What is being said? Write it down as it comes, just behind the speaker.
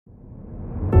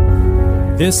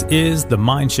This is the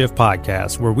Mindshift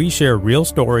Podcast, where we share real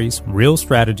stories, real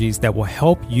strategies that will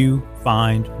help you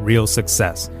find real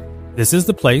success. This is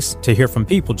the place to hear from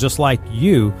people just like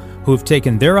you who have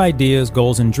taken their ideas,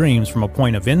 goals, and dreams from a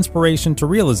point of inspiration to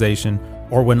realization,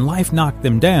 or when life knocked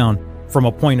them down, from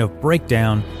a point of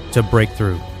breakdown to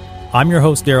breakthrough. I'm your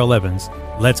host, Daryl Evans.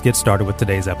 Let's get started with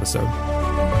today's episode.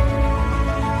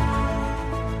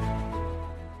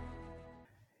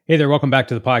 Hey there, welcome back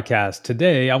to the podcast.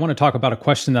 Today, I want to talk about a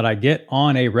question that I get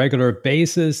on a regular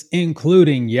basis,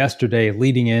 including yesterday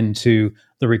leading into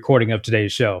the recording of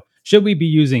today's show. Should we be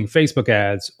using Facebook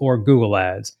ads or Google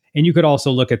ads? And you could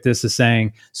also look at this as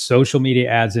saying social media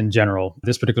ads in general.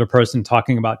 This particular person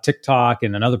talking about TikTok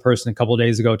and another person a couple of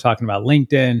days ago talking about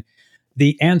LinkedIn.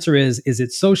 The answer is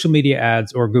it social media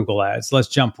ads or Google ads? Let's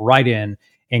jump right in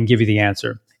and give you the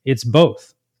answer. It's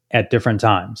both at different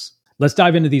times. Let's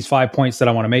dive into these 5 points that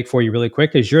I want to make for you really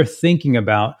quick as you're thinking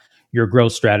about your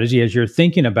growth strategy, as you're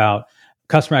thinking about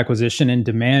customer acquisition and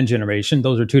demand generation.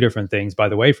 Those are two different things, by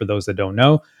the way, for those that don't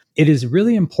know. It is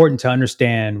really important to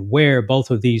understand where both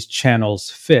of these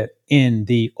channels fit in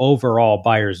the overall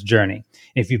buyer's journey.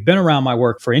 If you've been around my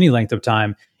work for any length of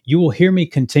time, you will hear me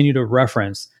continue to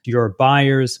reference your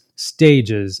buyer's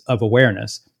stages of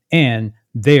awareness and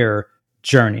their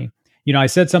journey. You know, I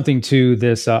said something to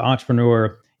this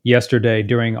entrepreneur yesterday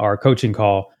during our coaching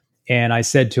call, and I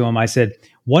said to him,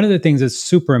 one of the things that's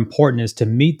super important is to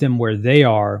meet them where they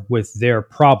are with their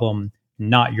problem,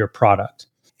 not your product.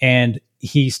 And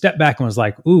he stepped back and was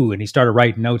like, ooh, and he started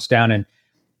writing notes down. And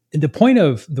the point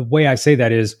of the way I say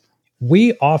that is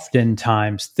we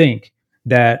oftentimes think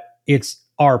that it's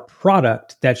our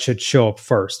product that should show up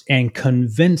first and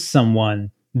convince someone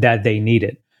that they need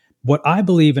it. What I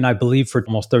believe, and I believe for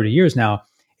almost 30 years now,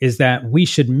 is that we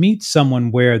should meet someone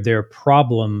where their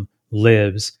problem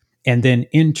lives and then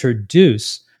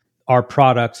introduce our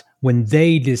product when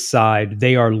they decide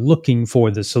they are looking for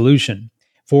the solution.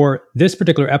 For this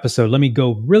particular episode, let me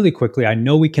go really quickly. I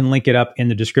know we can link it up in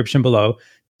the description below.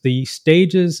 The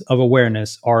stages of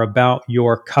awareness are about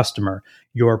your customer,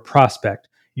 your prospect,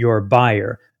 your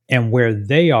buyer, and where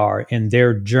they are in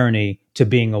their journey to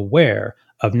being aware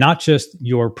of not just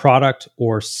your product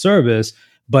or service,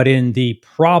 but in the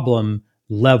problem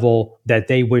level that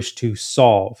they wish to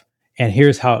solve. And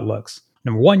here's how it looks.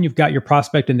 Number one, you've got your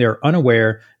prospect and they're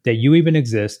unaware that you even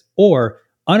exist, or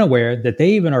unaware that they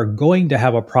even are going to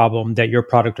have a problem that your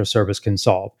product or service can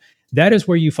solve. That is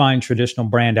where you find traditional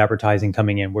brand advertising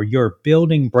coming in, where you're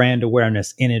building brand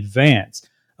awareness in advance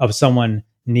of someone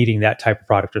needing that type of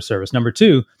product or service. Number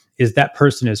two is that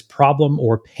person is problem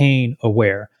or pain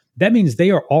aware. That means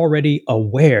they are already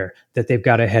aware that they've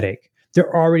got a headache.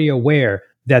 They're already aware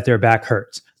that their back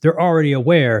hurts. They're already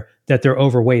aware that they're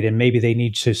overweight and maybe they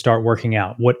need to start working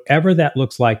out. Whatever that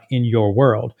looks like in your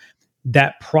world,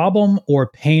 that problem or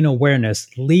pain awareness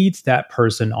leads that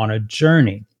person on a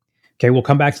journey. Okay, we'll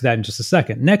come back to that in just a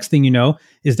second. Next thing you know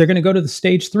is they're going to go to the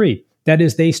stage 3. That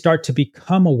is, they start to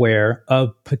become aware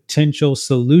of potential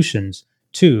solutions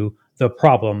to the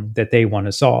problem that they want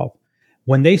to solve.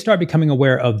 When they start becoming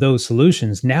aware of those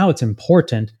solutions, now it's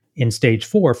important in stage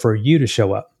 4 for you to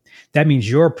show up. That means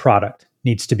your product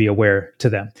needs to be aware to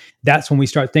them. That's when we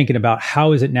start thinking about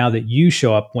how is it now that you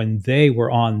show up when they were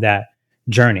on that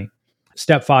journey.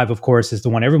 Step 5, of course, is the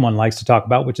one everyone likes to talk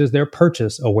about, which is their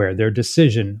purchase aware, their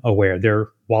decision aware, their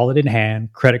wallet in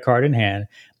hand, credit card in hand,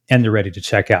 and they're ready to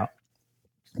check out.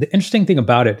 The interesting thing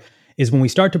about it is when we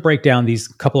start to break down these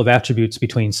couple of attributes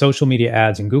between social media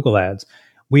ads and Google ads,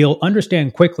 we'll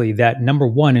understand quickly that number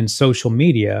one, in social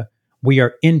media, we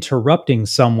are interrupting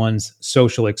someone's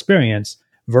social experience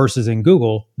versus in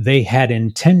Google, they had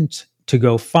intent to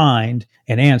go find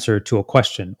an answer to a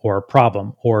question or a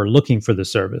problem or looking for the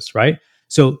service, right?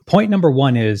 So point number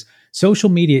one is social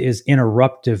media is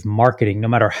interruptive marketing, no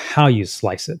matter how you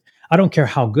slice it. I don't care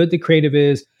how good the creative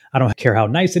is. I don't care how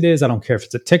nice it is. I don't care if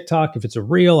it's a TikTok, if it's a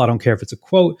reel. I don't care if it's a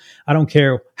quote. I don't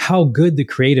care how good the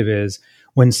creative is.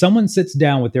 When someone sits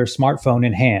down with their smartphone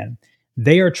in hand,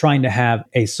 they are trying to have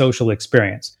a social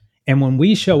experience. And when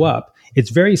we show up, it's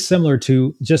very similar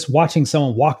to just watching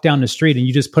someone walk down the street and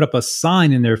you just put up a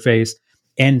sign in their face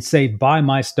and say, buy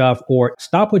my stuff, or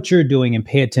stop what you're doing and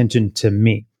pay attention to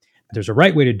me. There's a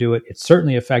right way to do it. It's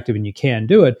certainly effective and you can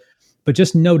do it, but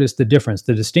just notice the difference.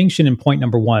 The distinction in point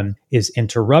number one is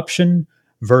interruption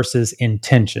versus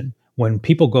intention. When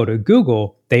people go to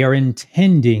Google, they are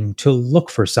intending to look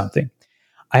for something.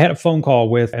 I had a phone call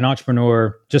with an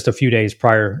entrepreneur just a few days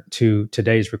prior to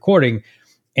today's recording,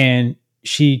 and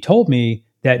she told me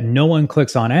that no one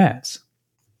clicks on ads.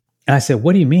 And I said,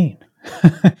 what do you mean?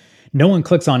 No one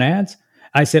clicks on ads?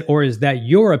 I said, or is that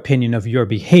your opinion of your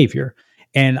behavior?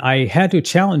 And I had to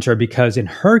challenge her because in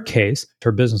her case,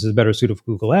 her business is better suited for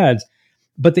Google Ads.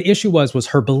 But the issue was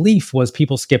her belief was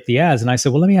people skip the ads. And I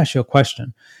said, well, let me ask you a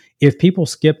question. If people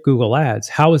skip Google Ads,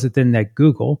 how is it then that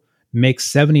Google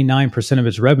makes 79% of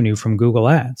its revenue from Google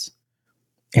Ads?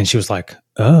 And she was like,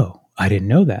 oh, I didn't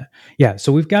know that. Yeah.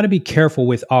 So we've got to be careful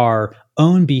with our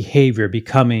own behavior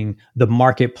becoming the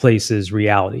marketplace's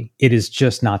reality. It is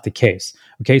just not the case.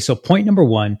 Okay. So point number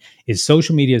one is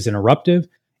social media is interruptive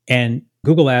and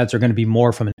Google Ads are going to be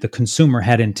more from the consumer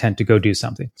had intent to go do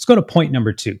something. Let's go to point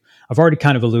number two. I've already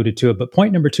kind of alluded to it, but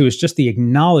point number two is just the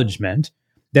acknowledgement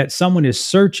that someone is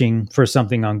searching for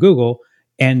something on Google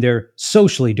and they're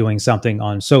socially doing something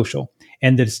on social.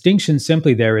 And the distinction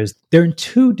simply there is they're in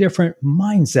two different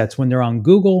mindsets when they're on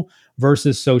Google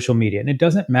versus social media. And it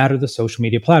doesn't matter the social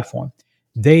media platform.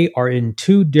 They are in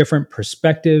two different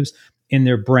perspectives in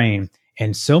their brain.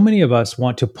 And so many of us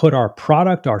want to put our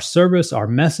product, our service, our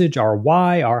message, our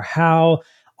why, our how,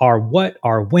 our what,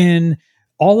 our when,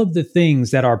 all of the things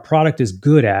that our product is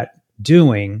good at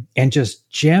doing and just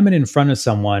jam it in front of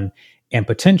someone and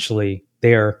potentially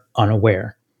they're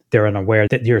unaware. They're unaware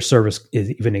that your service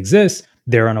even exists.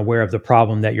 They're unaware of the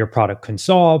problem that your product can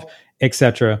solve, et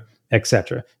cetera, et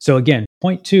cetera. So again,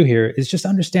 point two here is just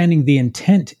understanding the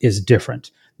intent is different.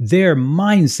 Their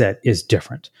mindset is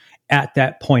different at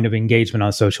that point of engagement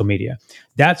on social media.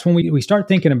 That's when we start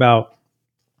thinking about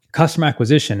customer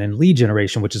acquisition and lead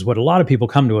generation, which is what a lot of people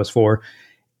come to us for.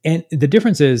 And the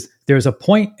difference is there's a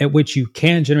point at which you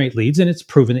can generate leads, and it's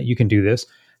proven that you can do this.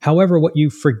 However, what you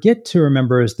forget to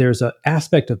remember is there's an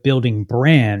aspect of building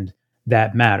brand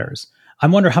that matters. I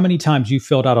wonder how many times you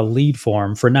filled out a lead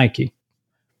form for Nike.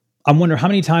 I wonder how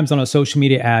many times on a social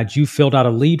media ad you filled out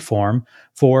a lead form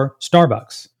for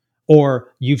Starbucks,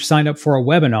 or you've signed up for a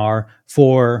webinar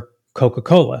for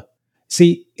Coca-Cola.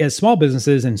 See, as small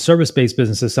businesses and service-based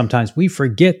businesses, sometimes we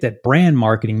forget that brand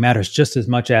marketing matters just as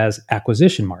much as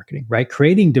acquisition marketing, right?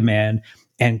 Creating demand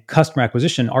and customer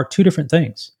acquisition are two different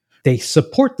things. They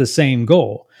support the same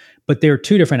goal, but they're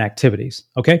two different activities.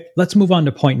 Okay, let's move on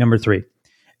to point number three.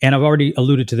 And I've already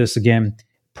alluded to this again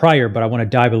prior, but I want to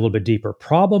dive a little bit deeper.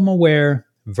 Problem aware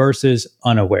versus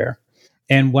unaware.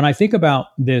 And when I think about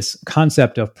this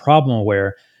concept of problem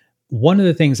aware, one of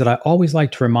the things that I always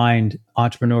like to remind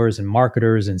entrepreneurs and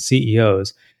marketers and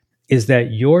CEOs is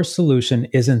that your solution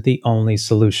isn't the only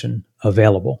solution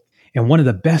available. And one of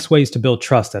the best ways to build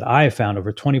trust that I have found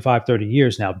over 25, 30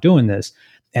 years now doing this,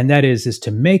 and that is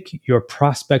to make your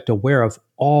prospect aware of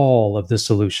all of the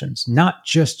solutions, not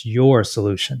just your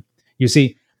solution. You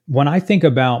see, when I think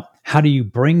about how do you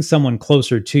bring someone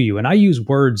closer to you, and I use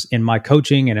words in my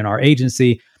coaching and in our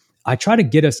agency, I try to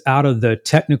get us out of the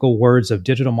technical words of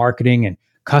digital marketing and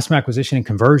customer acquisition and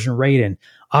conversion rate and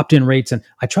opt-in rates. And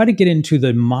I try to get into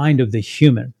the mind of the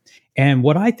human. And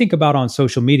what I think about on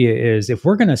social media is if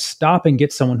we're going to stop and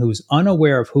get someone who's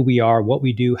unaware of who we are, what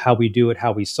we do, how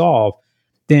we solve,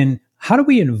 then how do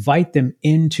we invite them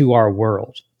into our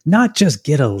world? Not just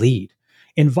get a lead.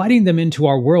 Inviting them into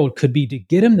our world could be to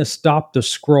get them to stop the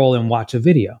scroll and watch a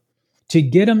video. To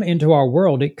get them into our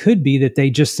world, it could be that they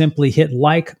just simply hit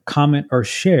like, comment, or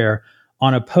share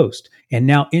on a post. And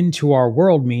now into our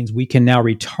world means we can now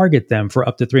retarget them for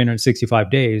up to 365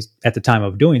 days at the time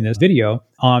of doing this video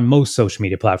on most social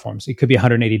media platforms. It could be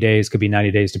 180 days, could be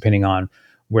 90 days, depending on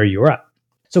where you're at.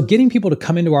 So getting people to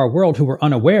come into our world who were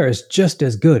unaware is just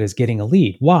as good as getting a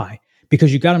lead. Why?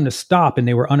 Because you got them to stop and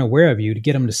they were unaware of you to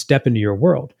get them to step into your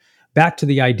world. Back to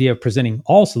the idea of presenting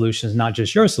all solutions, not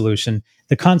just your solution,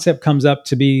 the concept comes up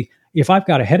to be, if I've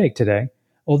got a headache today,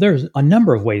 well, there's a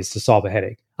number of ways to solve a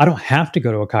headache. I don't have to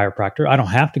go to a chiropractor. I don't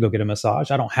have to go get a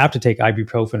massage. I don't have to take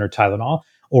ibuprofen or Tylenol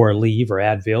or Aleve or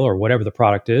Advil or whatever the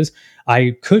product is.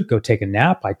 I could go take a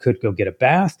nap. I could go get a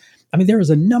bath. I mean, there is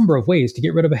a number of ways to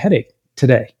get rid of a headache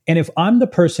today. And if I'm the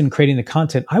person creating the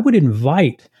content, I would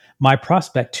invite my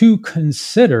prospect to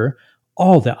consider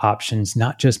all the options,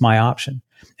 not just my option.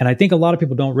 And I think a lot of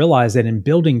people don't realize that in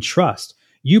building trust,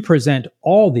 you present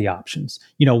all the options.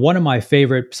 You know, one of my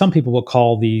favorite, some people will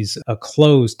call these a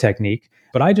close technique,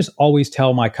 but I just always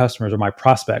tell my customers or my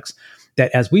prospects that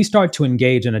as we start to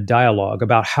engage in a dialogue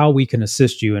about how we can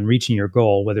assist you in reaching your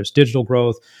goal, whether it's digital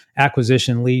growth,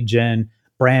 acquisition, lead gen,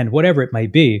 brand, whatever it may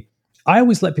be, I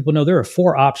always let people know there are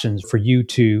 4 options for you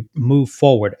to move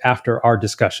forward after our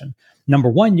discussion. Number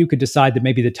 1, you could decide that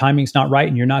maybe the timing's not right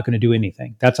and you're not going to do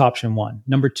anything. That's option 1.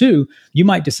 Number 2, you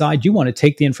might decide you want to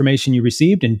take the information you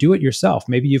received and do it yourself.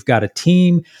 Maybe you've got a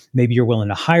team. Maybe you're willing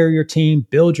to hire your team,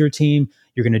 build your team.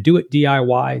 You're going to do it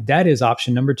DIY. That is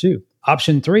option number 2.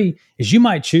 Option three is you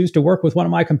might choose to work with one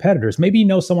of my competitors. Maybe you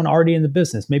know someone already in the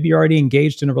business. Maybe you're already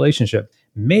engaged in a relationship.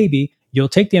 Maybe you'll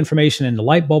take the information and the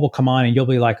light bulb will come on and you'll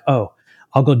be like, oh,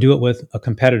 I'll go do it with a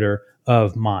competitor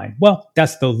of mine. Well,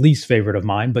 that's the least favorite of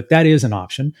mine, but that is an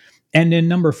option. And then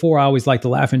number four, I always like to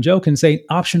laugh and joke and say,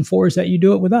 option four is that you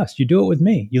do it with us. You do it with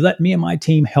me. You let me and my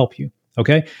team help you.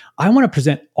 Okay. I want to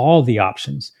present all the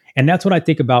options. And that's what I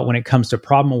think about when it comes to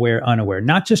problem aware, unaware,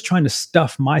 not just trying to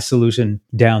stuff my solution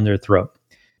down their throat.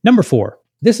 Number four,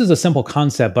 this is a simple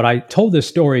concept, but I told this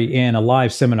story in a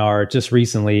live seminar just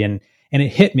recently, and it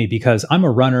hit me because I'm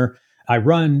a runner. I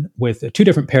run with two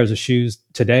different pairs of shoes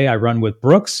today. I run with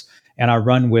Brooks and I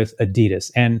run with Adidas.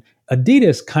 And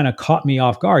Adidas kind of caught me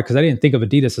off guard because I didn't think of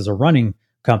Adidas as a running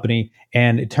company.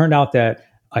 And it turned out that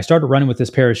I started running with this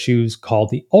pair of shoes called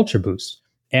the Ultra Boost.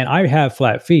 And I have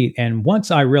flat feet. And once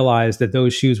I realized that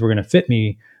those shoes were going to fit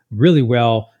me really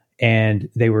well and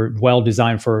they were well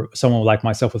designed for someone like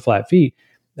myself with flat feet,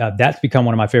 that's become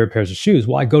one of my favorite pairs of shoes.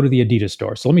 Well, I go to the Adidas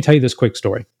store. So let me tell you this quick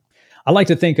story. I like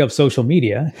to think of social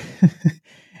media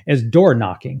as door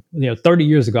knocking. 30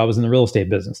 years ago, I was in the real estate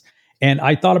business. And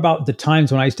I thought about the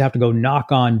times when I used to have to go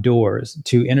knock on doors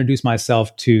to introduce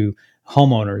myself to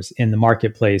homeowners in the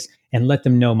marketplace and let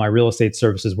them know my real estate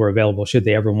services were available should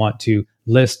they ever want to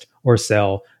list or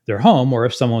sell their home, or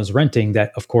if someone was renting,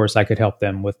 that of course I could help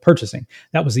them with purchasing.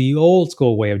 That was the old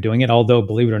school way of doing it, although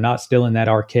believe it or not, still in that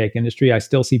archaic industry, I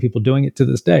still see people doing it to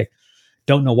this day.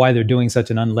 Don't know why they're doing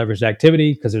such an unleveraged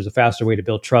activity, because there's a faster way to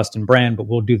build trust and brand, but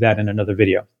we'll do that in another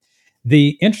video.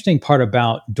 The interesting part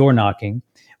about door knocking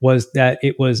was that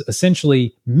it was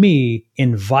essentially me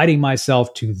inviting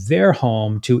myself to their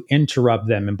home to interrupt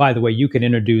them. And by the way, you can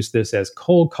introduce this as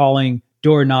cold calling,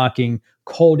 door knocking,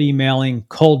 cold emailing,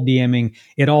 cold DMing.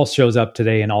 It all shows up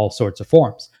today in all sorts of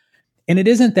forms. And it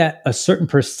isn't that a certain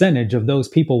percentage of those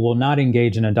people will not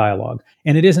engage in a dialogue.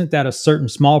 And it isn't that a certain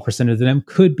small percentage of them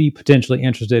could be potentially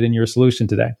interested in your solution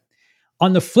today.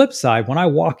 On the flip side, when I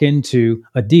walk into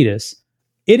Adidas,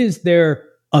 it is their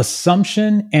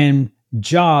assumption and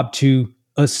job to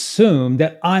assume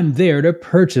that I'm there to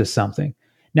purchase something.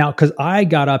 Now, because I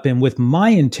got up and with my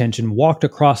intention walked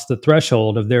across the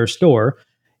threshold of their store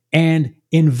and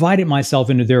invited myself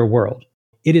into their world,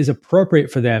 it is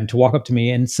appropriate for them to walk up to me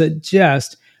and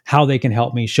suggest how they can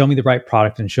help me, show me the right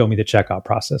product, and show me the checkout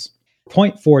process.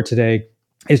 Point four today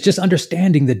is just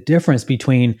understanding the difference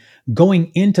between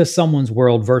going into someone's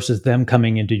world versus them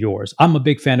coming into yours. I'm a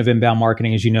big fan of inbound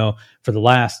marketing, as you know. For the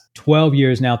last 12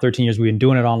 years now, 13 years, we've been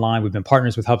doing it online. We've been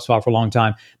partners with HubSpot for a long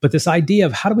time. But this idea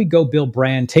of how do we go build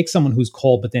brand, take someone who's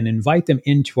cold, but then invite them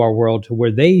into our world to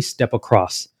where they step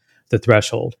across the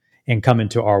threshold and come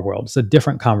into our world. It's a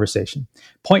different conversation.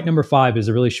 Point number five is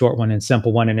a really short one and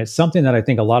simple one. And it's something that I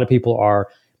think a lot of people are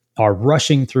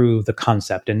rushing through the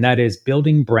concept, and that is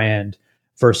building brand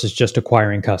versus just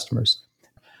acquiring customers.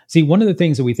 See, one of the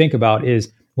things that we think about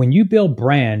is when you build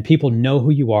brand, people know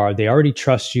who you are. They already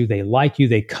trust you. They like you.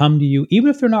 They come to you, even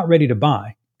if they're not ready to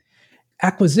buy.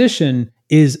 Acquisition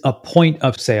is a point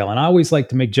of sale. And I always like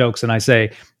to make jokes. And I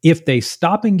say, if they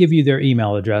stop and give you their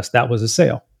email address, that was a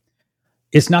sale.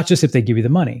 It's not just if they give you the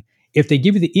money. If they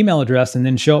give you the email address and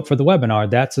then show up for the webinar,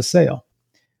 that's a sale.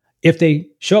 If they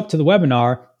show up to the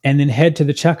webinar and then head to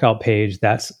the checkout page,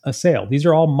 that's a sale. These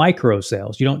are all micro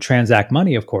sales. You don't transact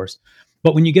money, of course.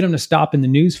 But when you get them to stop in the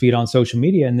news feed on social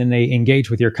media and then they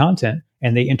engage with your content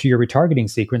and they enter your retargeting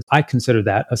sequence, I consider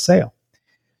that a sale.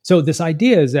 So this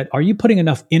idea is that, are you putting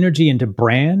enough energy into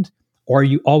brand, or are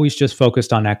you always just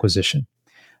focused on acquisition?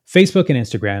 Facebook and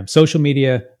Instagram, social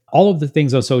media, all of the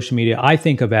things on social media, I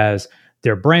think of as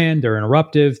their brand, they're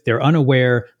interruptive, they're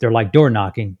unaware, they're like door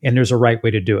knocking, and there's a right way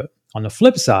to do it. On the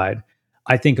flip side,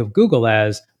 I think of Google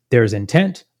as there's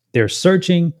intent, they're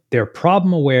searching, they're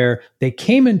problem aware, they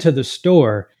came into the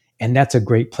store, and that's a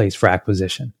great place for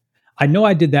acquisition. I know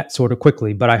I did that sort of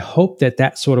quickly, but I hope that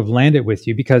that sort of landed with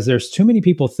you, because there's too many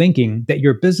people thinking that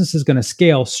your business is going to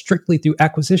scale strictly through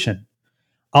acquisition.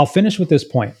 I'll finish with this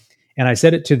point, and I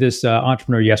said it to this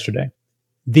entrepreneur yesterday.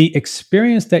 The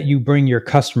experience that you bring your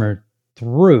customer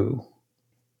through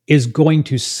is going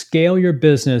to scale your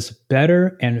business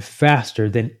better and faster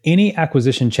than any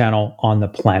acquisition channel on the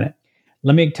planet.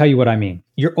 Let me tell you what I mean.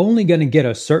 You're only going to get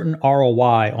a certain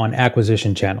ROI on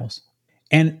acquisition channels.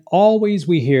 And always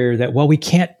we hear that, well, we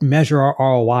can't measure our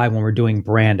ROI when we're doing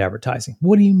brand advertising.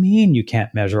 What do you mean you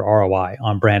can't measure ROI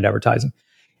on brand advertising?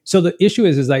 So the issue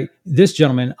is like this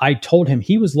gentleman, I told him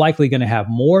he was likely going to have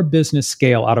more business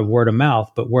scale out of word of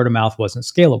mouth, but word of mouth wasn't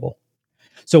scalable.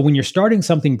 So when you're starting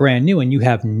something brand new and you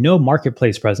have no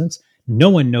marketplace presence, no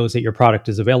one knows that your product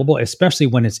is available, especially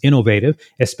when it's innovative,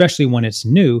 especially when it's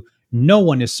new. No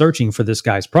one is searching for this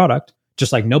guy's product,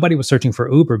 just like nobody was searching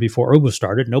for Uber before Uber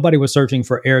started. Nobody was searching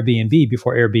for Airbnb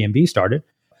before Airbnb started.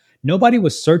 Nobody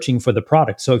was searching for the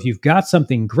product. So if you've got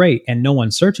something great and no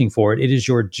one's searching for it, it is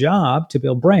your job to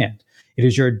build brand. It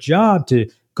is your job to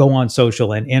go on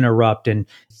social and interrupt and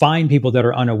find people that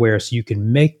are unaware so you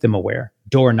can make them aware,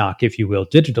 door knock, if you will,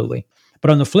 digitally. But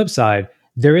on the flip side,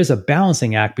 there is a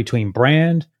balancing act between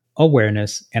brand,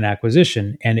 awareness, and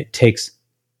acquisition, and it takes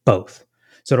both.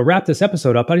 So to wrap this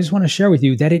episode up, I just want to share with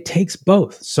you that it takes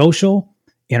both social,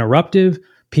 interruptive,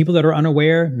 people that are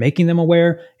unaware, making them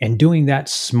aware, and doing that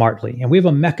smartly. And we have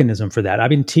a mechanism for that. I've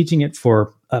been teaching it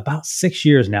for about 6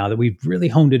 years now that we've really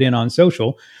honed it in on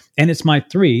social. And it's my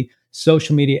 3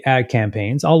 social media ad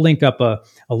campaigns. I'll link up a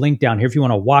link down here if you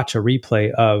want to watch a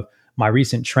replay of my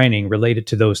recent training related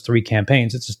to those 3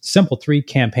 campaigns. It's a simple 3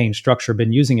 campaign structure. I've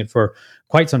been using it for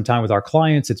quite some time with our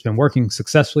clients. It's been working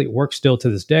successfully. It works still to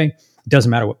this day. It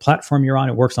doesn't matter what platform you're on.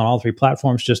 It works on all 3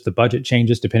 platforms, just the budget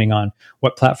changes depending on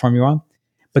what platform you're on.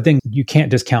 But then you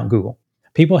can't discount Google.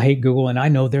 People hate Google, and I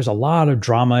know there's a lot of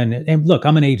drama. And look,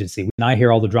 I'm an agency. When I hear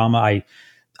all the drama,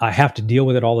 I have to deal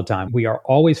with it all the time. We are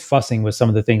always fussing with some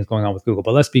of the things going on with Google.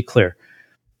 But let's be clear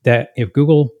that if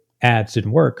Google ads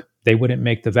didn't work, they wouldn't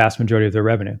make the vast majority of their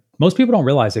revenue. Most people don't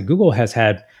realize that Google has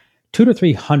had 200 to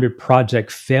 300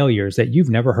 project failures that you've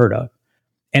never heard of.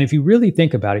 And if you really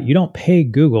think about it, you don't pay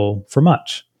Google for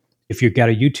much. If you've got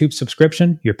a YouTube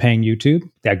subscription, you're paying YouTube.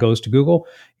 That goes to Google.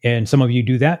 And some of you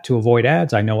do that to avoid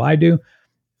ads. I know I do.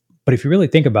 But if you really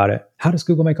think about it, how does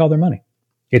Google make all their money?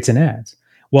 It's in ads.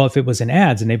 Well, if it was in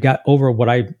ads and they've got over what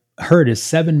I heard is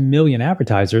 7 million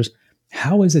advertisers,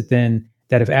 how is it then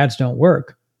that if ads don't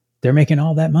work, they're making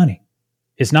all that money?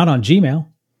 It's not on Gmail.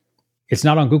 It's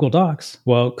not on Google Docs.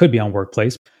 Well, it could be on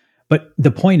Workplace. But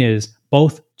the point is,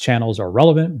 both channels are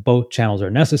relevant. Both channels are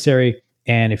necessary.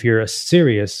 And if you're a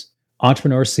serious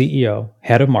entrepreneur, CEO,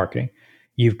 head of marketing,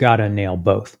 you've got to nail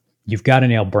both. You've got to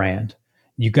nail brand.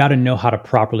 You've got to know how to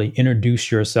properly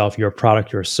introduce yourself, your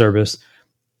product, your service,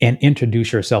 and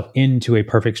introduce yourself into a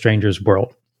perfect stranger's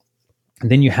world. And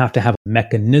then you have to have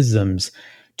mechanisms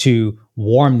to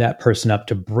warm that person up,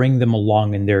 to bring them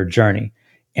along in their journey.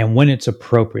 And when it's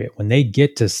appropriate, when they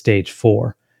get to stage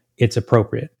 4, it's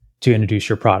appropriate to introduce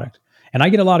your product. And I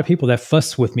get a lot of people that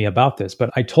fuss with me about this, but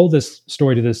I told this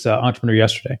story to this entrepreneur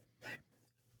yesterday.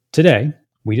 Today,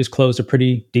 we just closed a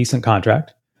pretty decent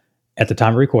contract at the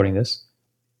time of recording this.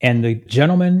 And the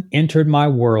gentleman entered my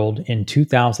world in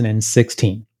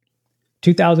 2016.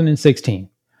 2016.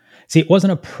 See, it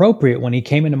wasn't appropriate when he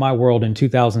came into my world in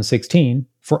 2016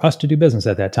 for us to do business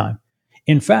at that time.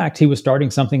 In fact, he was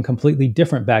starting something completely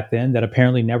different back then that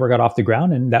apparently never got off the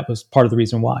ground, and that was part of the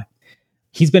reason why.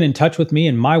 He's been in touch with me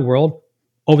in my world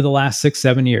over the last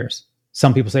 6-7 years.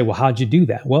 Some people say, well, how'd you do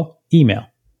that? Well, email.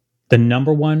 The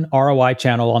number 1 ROI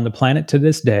channel on the planet to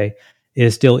this day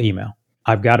is still email.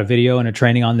 I've got a video and a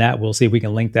training on that. We'll see if we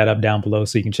can link that up down below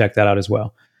so you can check that out as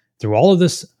well. Through all of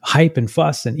this hype and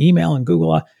fuss and email and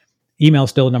Google, email is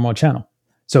still the number 1 channel.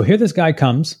 So here this guy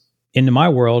comes into my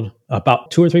world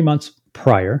about 2 or 3 months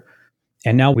prior,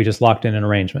 and now we just locked in an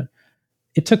arrangement.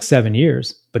 It took 7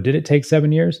 years, but did it take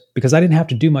 7 years? Because I didn't have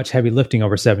to do much heavy lifting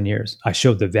over 7 years. I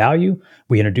showed the value.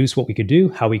 We introduced what we could do,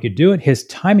 how we could do it. His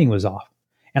timing was off,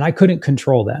 and I couldn't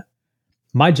control that.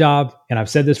 My job, and I've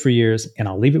said this for years, and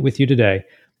I'll leave it with you today,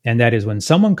 and that is when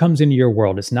someone comes into your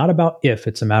world, it's not about if,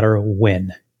 it's a matter of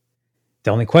when.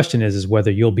 The only question is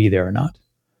whether you'll be there or not.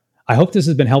 I hope this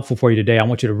has been helpful for you today. I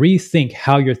want you to rethink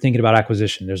how you're thinking about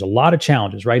acquisition. There's a lot of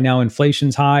challenges. Right now,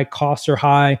 inflation's high, costs are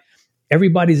high.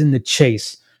 Everybody's in the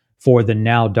chase for the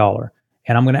now dollar.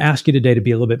 And I'm going to ask you today to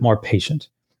be a little bit more patient.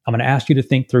 I'm going to ask you to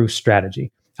think through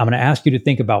strategy. I'm going to ask you to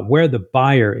think about where the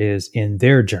buyer is in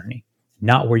their journey,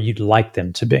 not where you'd like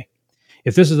them to be.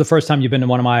 If this is the first time you've been to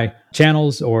one of my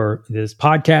channels or this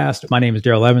podcast, my name is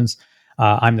Daryl Evans.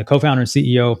 I'm the co-founder and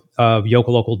CEO of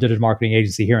Yokel Local Digital Marketing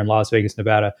Agency here in Las Vegas,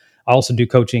 Nevada. I also do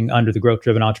coaching under the Growth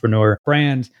Driven Entrepreneur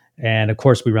brand. And of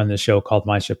course, we run this show called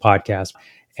Mind Shift Podcast.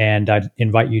 And I'd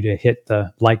invite you to hit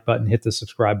the like button, hit the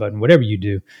subscribe button, whatever you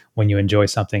do when you enjoy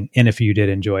something. And if you did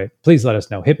enjoy it, please let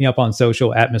us know. Hit me up on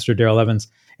social at Mr. Daryl Evans,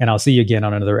 and I'll see you again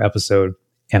on another episode.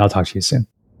 And I'll talk to you soon.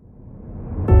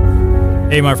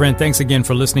 Hey, my friend, thanks again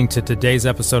for listening to today's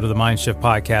episode of the Mind Shift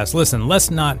Podcast. Listen,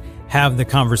 let's not have the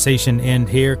conversation end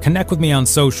here. Connect with me on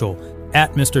social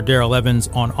at Mr. Daryl Evans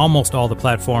on almost all the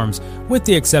platforms, with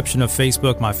the exception of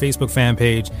Facebook. My Facebook fan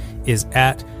page is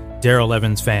at Daryl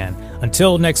Evans Fan.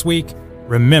 Until next week,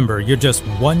 remember, you're just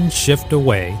one shift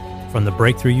away from the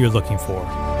breakthrough you're looking for.